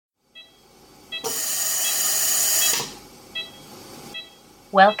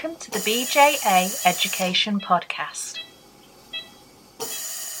Welcome to the BJA Education podcast.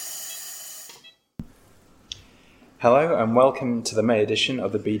 Hello and welcome to the May edition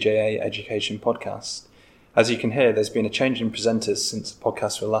of the BJA Education podcast. As you can hear, there's been a change in presenters since the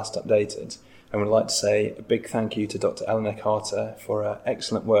podcasts were last updated, and we'd like to say a big thank you to Dr. Eleanor Carter for her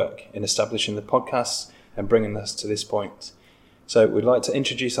excellent work in establishing the podcasts and bringing us to this point. So we'd like to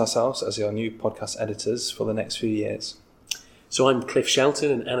introduce ourselves as your new podcast editors for the next few years. So I'm Cliff Shelton,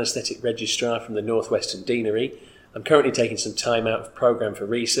 an anaesthetic registrar from the North Western Deanery. I'm currently taking some time out of programme for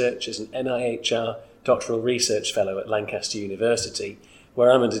research as an NIHR doctoral research fellow at Lancaster University,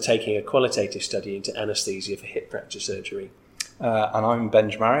 where I'm undertaking a qualitative study into anaesthesia for hip fracture surgery. And I'm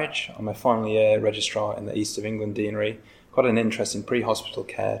Benj Marriage. I'm a final year registrar in the East of England Deanery. Got an interest in pre-hospital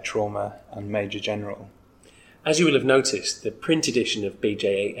care, trauma and major general. As you will have noticed, the print edition of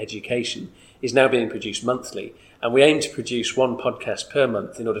BJA Education is now being produced monthly, and we aim to produce one podcast per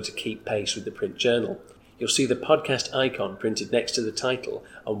month in order to keep pace with the print journal. You'll see the podcast icon printed next to the title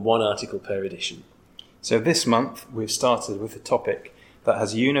and one article per edition. So this month we've started with a topic that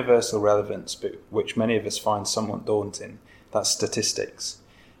has universal relevance but which many of us find somewhat daunting. That's statistics.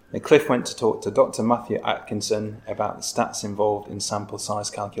 And Cliff went to talk to Dr. Matthew Atkinson about the stats involved in sample size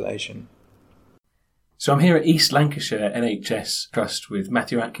calculation. So I'm here at East Lancashire NHS Trust with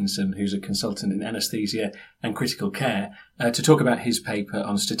Matthew Atkinson, who's a consultant in anaesthesia and critical care, to talk about his paper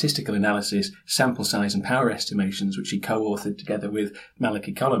on statistical analysis, sample size and power estimations, which he co-authored together with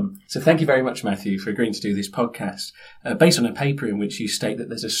Malachy Column. So thank you very much, Matthew, for agreeing to do this podcast, based on a paper in which you state that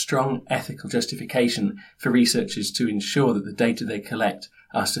there's a strong ethical justification for researchers to ensure that the data they collect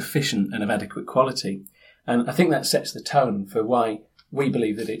are sufficient and of adequate quality. And I think that sets the tone for why we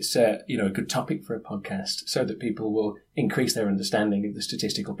believe that it's a good topic for a podcast, so that people will increase their understanding of the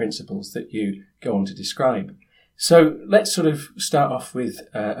statistical principles that you go on to describe. So let's sort of start off with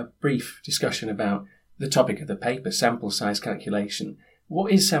a brief discussion about the topic of the paper, sample size calculation. What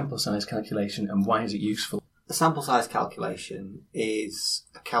is sample size calculation and why is it useful? The sample size calculation is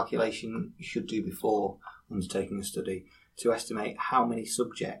a calculation you should do before undertaking a study to estimate how many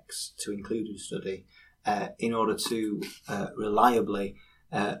subjects to include in a study in order to reliably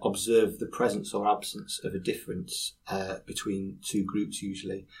observe the presence or absence of a difference between two groups,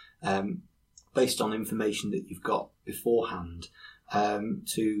 usually, based on information that you've got beforehand,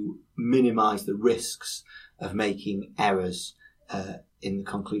 to minimise the risks of making errors in the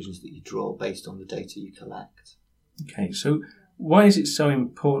conclusions that you draw based on the data you collect. Okay, so why is it so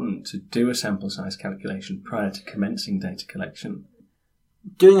important to do a sample size calculation prior to commencing data collection?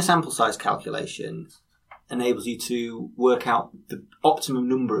 Doing a sample size calculation enables you to work out the optimum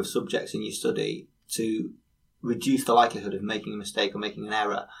number of subjects in your study to reduce the likelihood of making a mistake or making an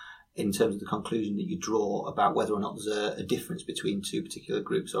error in terms of the conclusion that you draw about whether or not there's a difference between two particular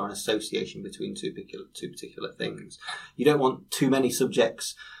groups or an association between two particular things. You don't want too many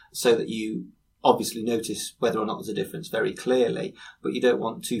subjects so that you obviously notice whether or not there's a difference very clearly, but you don't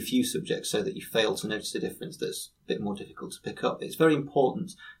want too few subjects so that you fail to notice a difference that's a bit more difficult to pick up. It's very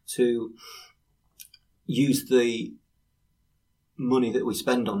important to use the money that we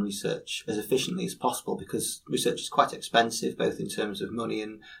spend on research as efficiently as possible, because research is quite expensive, both in terms of money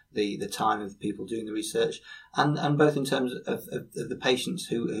and the time of people doing the research, and both in terms of the patients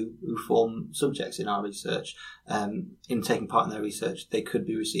who form subjects in our research. In taking part in their research, they could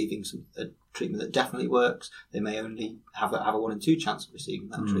be receiving a treatment that definitely works. They may only have a 1 in 2 chance of receiving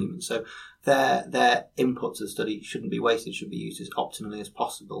that treatment. So their input to the study shouldn't be wasted, should be used as optimally as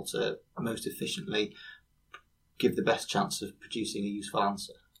possible to most efficiently give the best chance of producing a useful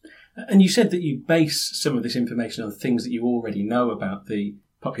answer. And you said that you base some of this information on things that you already know about the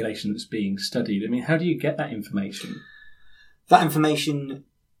population that's being studied. I mean, how do you get that information? That information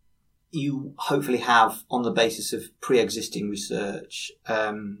you hopefully have on the basis of pre-existing research.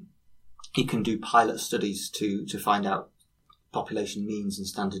 You can do pilot studies to find out population means and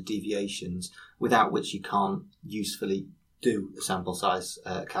standard deviations, without which you can't usefully do a sample size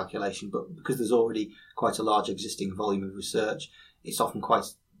calculation. But because there's already quite a large existing volume of research, it's often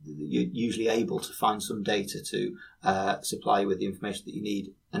you're usually able to find some data to supply you with the information that you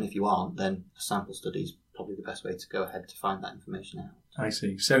need. And if you aren't, then a sample study is probably the best way to go ahead to find that information out. I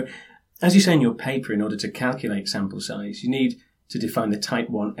see. So, as you say in your paper, in order to calculate sample size, you need to define the type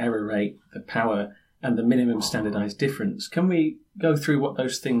 1 error rate, the power, and the minimum standardised difference. Can we go through what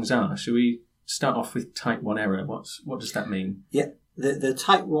those things are? Shall we start off with type 1 error? What does that mean? Yeah, the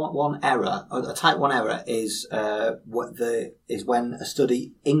type 1 error, a type 1 error is when a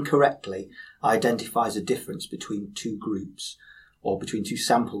study incorrectly identifies a difference between two groups or between two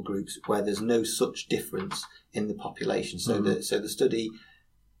sample groups where there's no such difference in the population. So the study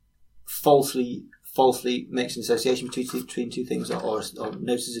falsely makes an association between two things, or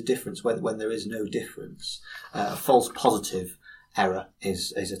notices a difference when there is no difference. A false positive error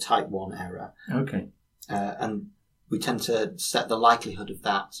is a type 1 error. Okay. And we tend to set the likelihood of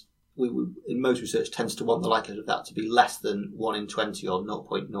that. We in most research tends to want the likelihood of that to be less than 1 in 20 or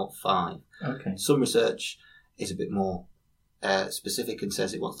 0.05. Okay. Some research is a bit more specific and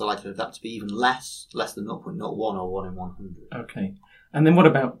says it wants the likelihood of that to be even less than 0.01 or 1 in 100. Okay. And then what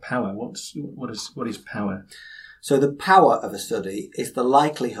about power? What is power? So the power of a study is the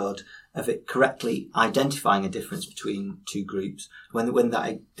likelihood of it correctly identifying a difference between two groups when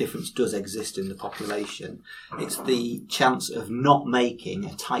that difference does exist in the population. It's the chance of not making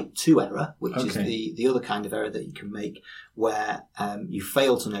a type 2 error, which is the other kind of error that you can make where you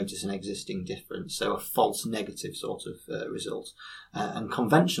fail to notice an existing difference, so a false negative sort of result. And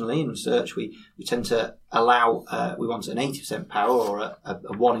conventionally in research we tend to allow, we want an 80% power or a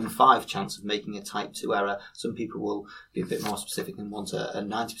 1 in 5 chance of making a type 2 error. Some people will be a bit more specific and want a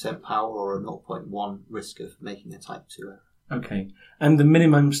 90% power or a 0.1 risk of making a type 2 error. Okay. And the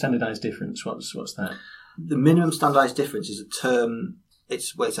minimum standardised difference, what's that? The minimum standardised difference is a term,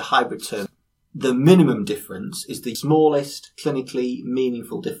 it's a hybrid term. The minimum difference is the smallest clinically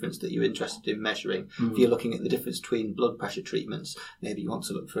meaningful difference that you're interested in measuring. If you're looking at the difference between blood pressure treatments, maybe you want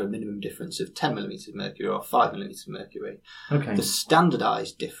to look for a minimum difference of 10 millimetres of mercury or 5 millimetres of mercury. Okay. The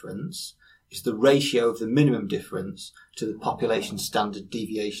standardised difference is the ratio of the minimum difference to the population standard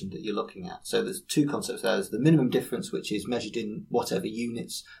deviation that you're looking at. So there's two concepts there. There's the minimum difference, which is measured in whatever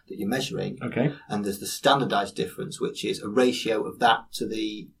units that you're measuring. Okay. And there's the standardised difference, which is a ratio of that to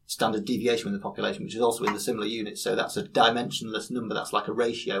the standard deviation in the population, which is also in the similar units. So that's a dimensionless number. That's like a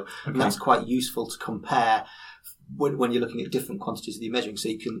ratio. Okay. And that's quite useful to compare when you're looking at different quantities that you're measuring. So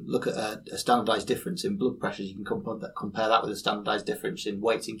you can look at a standardised difference in blood pressure. You can compare that with a standardised difference in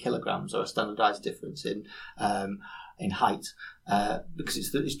weight in kilograms or a standardised difference in height, because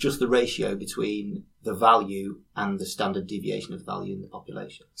it's just the ratio between the value and the standard deviation of the value in the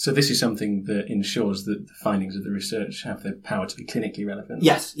population. So this is something that ensures that the findings of the research have the power to be clinically relevant?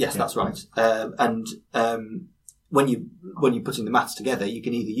 Yes, that's right. When you're putting the maths together, you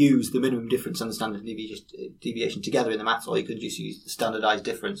can either use the minimum difference and the standard deviation together in the maths, or you can just use the standardised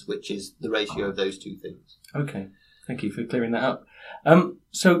difference, which is the ratio of those two things. Okay, thank you for clearing that up.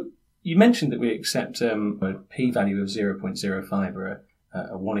 So you mentioned that we accept a p-value of 0.05 or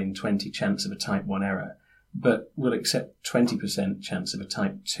a 1 in 20 chance of a type 1 error, but we'll accept 20% chance of a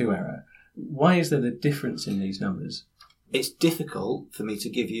type 2 error. Why is there the difference in these numbers? It's difficult for me to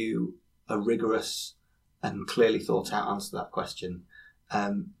give you a rigorous and clearly thought out answer to that question.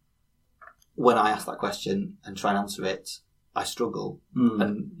 When I ask that question and try and answer it, I struggle.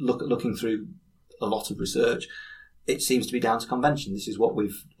 And looking through a lot of research, it seems to be down to convention. This is what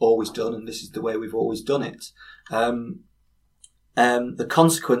we've always done, and this is the way we've always done it. The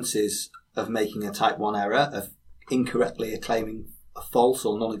consequences of making a type 1 error, of incorrectly claiming a false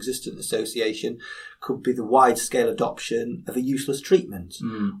or non-existent association, could be the wide-scale adoption of a useless treatment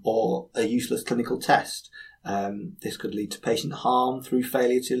or a useless clinical test. This could lead to patient harm through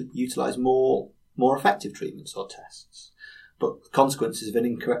failure to utilise more effective treatments or tests. But the consequences of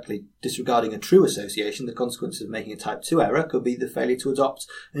incorrectly disregarding a true association, the consequences of making a type 2 error, could be the failure to adopt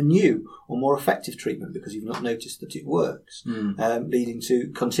a new or more effective treatment because you've not noticed that it works, leading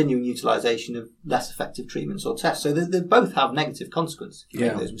to continuing utilisation of less effective treatments or tests. So they both have negative consequences if you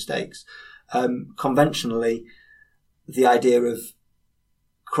make those mistakes. Conventionally, the idea of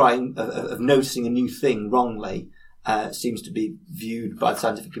noticing a new thing wrongly seems to be viewed by the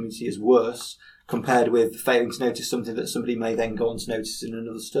scientific community as worse, compared with failing to notice something that somebody may then go on to notice in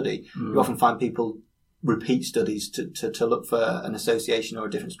another study. You often find people repeat studies to look for an association or a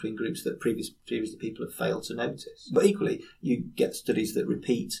difference between groups that previously people have failed to notice. But equally, you get studies that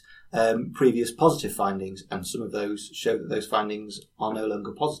repeat previous positive findings, and some of those show that those findings are no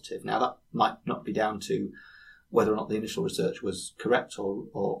longer positive. Now, that might not be down to whether or not the initial research was correct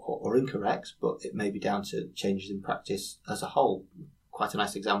or incorrect, but it may be down to changes in practice as a whole. Quite a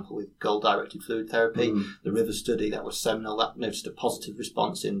nice example with goal-directed fluid therapy. The River study, that was seminal, that noticed a positive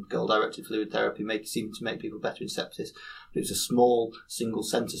response in goal-directed fluid therapy, seemed to make people better in sepsis. But it was a small,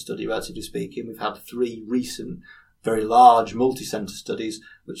 single-centre study, relatively speaking. We've had 3 recent, very large, multi-centre studies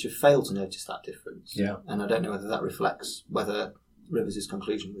which have failed to notice that difference. Yeah. And I don't know whether that reflects whether Rivers'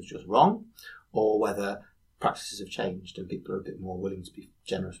 conclusion was just wrong, or whether practices have changed and people are a bit more willing to be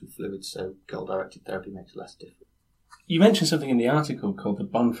generous with fluids, so goal-directed therapy makes less difference. You mentioned something in the article called the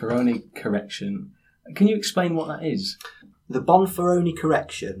Bonferroni correction. Can you explain what that is? The Bonferroni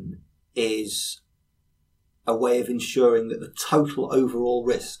correction is a way of ensuring that the total overall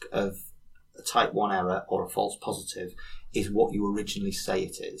risk of a type 1 error or a false positive is what you originally say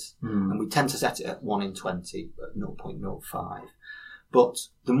it is. And we tend to set it at 1 in 20, at 0.05. But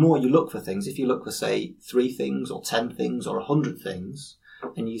the more you look for things, if you look for, say, 3 things or 10 things or 100 things,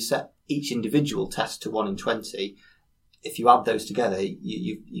 and you set each individual test to 1 in 20, if you add those together,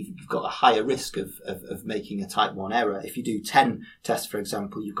 you've got a higher risk of making a type 1 error. If you do 10 tests, for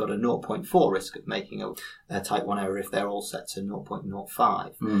example, you've got a 0.4 risk of making a type 1 error if they're all set to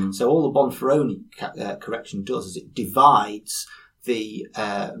 0.05. So all the Bonferroni correction does is it divides the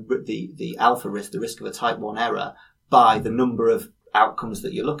alpha risk, the risk of a type 1 error, by the number of outcomes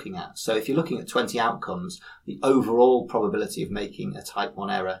that you're looking at. So if you're looking at 20 outcomes, the overall probability of making a type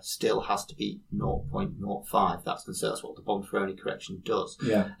 1 error still has to be 0.05. That's what the Bonferroni correction does.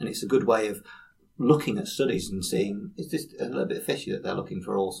 Yeah. And it's a good way of looking at studies and seeing, is this a little bit fishy that they're looking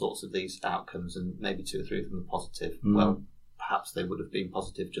for all sorts of these outcomes and maybe 2 or 3 of them are positive? Well, perhaps they would have been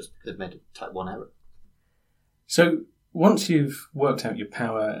positive just because they've made a type 1 error. So once you've worked out your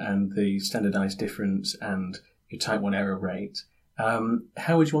power and the standardised difference and your type 1 error rate,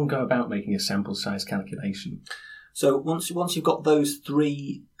 how would one go about making a sample size calculation? So once you've got those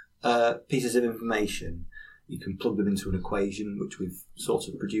 3 pieces of information, you can plug them into an equation, which we've sort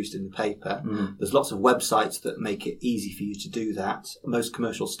of produced in the paper. There's lots of websites that make it easy for you to do that. Most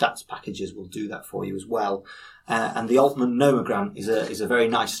commercial stats packages will do that for you as well. And the Altman nomogram is a very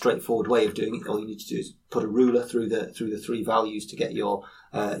nice, straightforward way of doing it. All you need to do is put a ruler through the 3 values to get your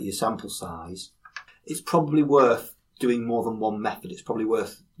sample size. It's probably worth doing more than one method. It's probably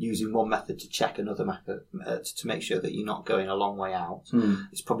worth using one method to check another method to make sure that you're not going a long way out.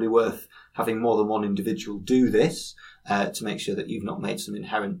 It's probably worth having more than one individual do this to make sure that you've not made some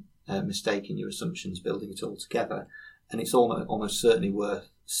inherent mistake in your assumptions building it all together. And it's almost certainly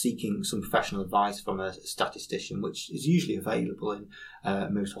worth seeking some professional advice from a statistician, which is usually available in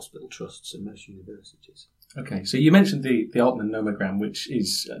most hospital trusts and most universities. Okay, so you mentioned the Altman nomogram, which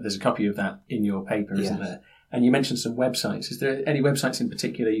is, there's a copy of that in your paper, isn't there? And you mentioned some websites. Is there any websites in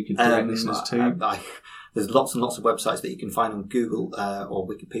particular you could direct listeners to? There's lots and lots of websites that you can find on Google or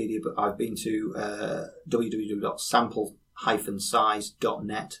Wikipedia, but I've been to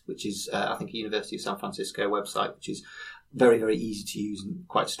www.sample-size.net, which is, I think, a University of San Francisco website, which is very, very easy to use and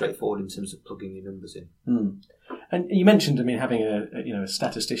quite straightforward in terms of plugging your numbers in. And you mentioned, having a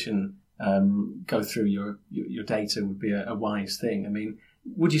statistician go through your data would be a wise thing.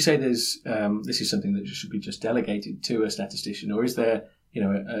 Would you say this is something that should be just delegated to a statistician, or is there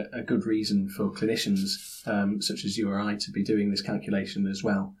a good reason for clinicians such as you or I to be doing this calculation as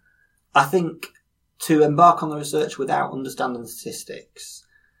well? I think to embark on the research without understanding the statistics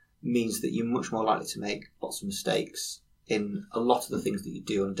means that you're much more likely to make lots of mistakes in a lot of the things that you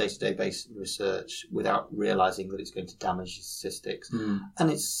do on a day-to-day basis in research without realising that it's going to damage your statistics.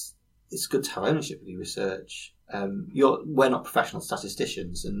 And it's good to have ownership of your research. We're not professional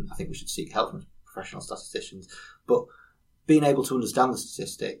statisticians, and I think we should seek help from professional statisticians. But being able to understand the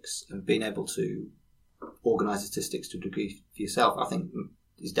statistics and being able to organise the statistics to a degree for yourself, I think,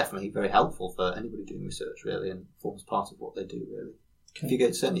 is definitely very helpful for anybody doing research, really, and forms part of what they do, really. Okay. If you're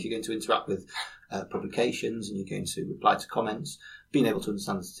going to interact with publications and you're going to reply to comments, being able to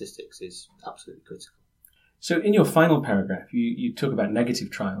understand the statistics is absolutely critical. So in your final paragraph, you talk about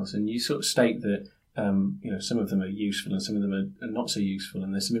negative trials, and you sort of state that some of them are useful and some of them are not so useful,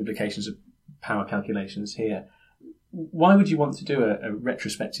 and there's some implications of power calculations here. Why would you want to do a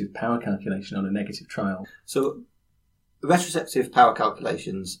retrospective power calculation on a negative trial? So retrospective power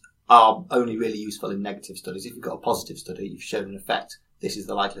calculations are only really useful in negative studies. If you've got a positive study, you've shown an effect. This is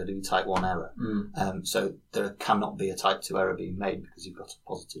the likelihood of a type 1 error. So there cannot be a type 2 error being made because you've got a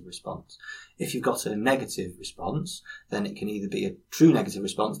positive response. If you've got a negative response, then it can either be a true negative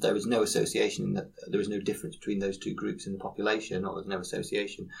response, there is no association, there is no difference between those two groups in the population, or there's no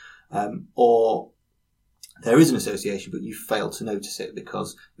association, or there is an association, but you fail to notice it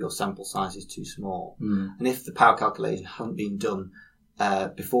because your sample size is too small. And if the power calculation hadn't been done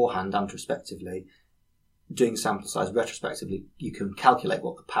beforehand and retrospectively, doing sample size retrospectively, you can calculate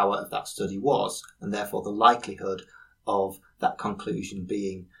what the power of that study was, and therefore the likelihood of that conclusion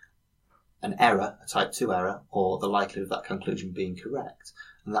being an error, a type 2 error, or the likelihood of that conclusion being correct.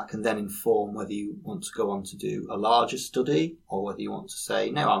 And that can then inform whether you want to go on to do a larger study, or whether you want to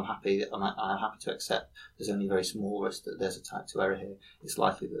say, no, I'm happy to accept there's only a very small risk that there's a type 2 error here. It's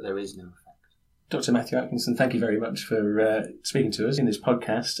likely that there is no effect. Dr. Matthew Atkinson, thank you very much for speaking to us in this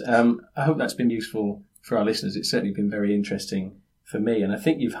podcast. I hope that's been useful for our listeners. It's certainly been very interesting for me, and I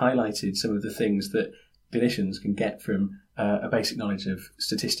think you've highlighted some of the things that clinicians can get from a basic knowledge of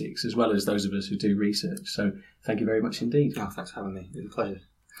statistics, as well as those of us who do research. So thank you very much indeed. Oh, thanks for having me. It was a pleasure.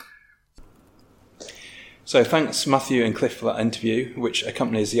 So thanks Matthew and Cliff for that interview, which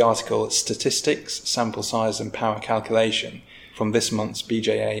accompanies the article Statistics, Sample Size and Power Calculation from this month's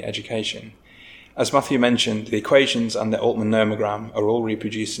BJA Education. As Matthew mentioned, the equations and the Altman nomogram are all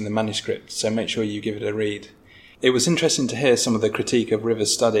reproduced in the manuscript, so make sure you give it a read. It was interesting to hear some of the critique of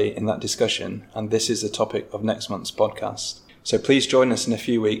Rivers' study in that discussion, and this is the topic of next month's podcast. So please join us in a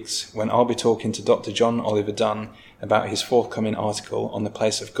few weeks when I'll be talking to Dr. John Oliver Dunn about his forthcoming article on the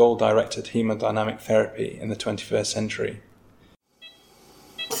place of goal-directed hemodynamic therapy in the 21st century.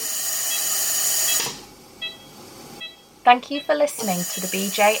 Thank you for listening to the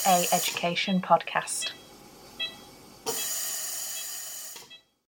BJA Education podcast.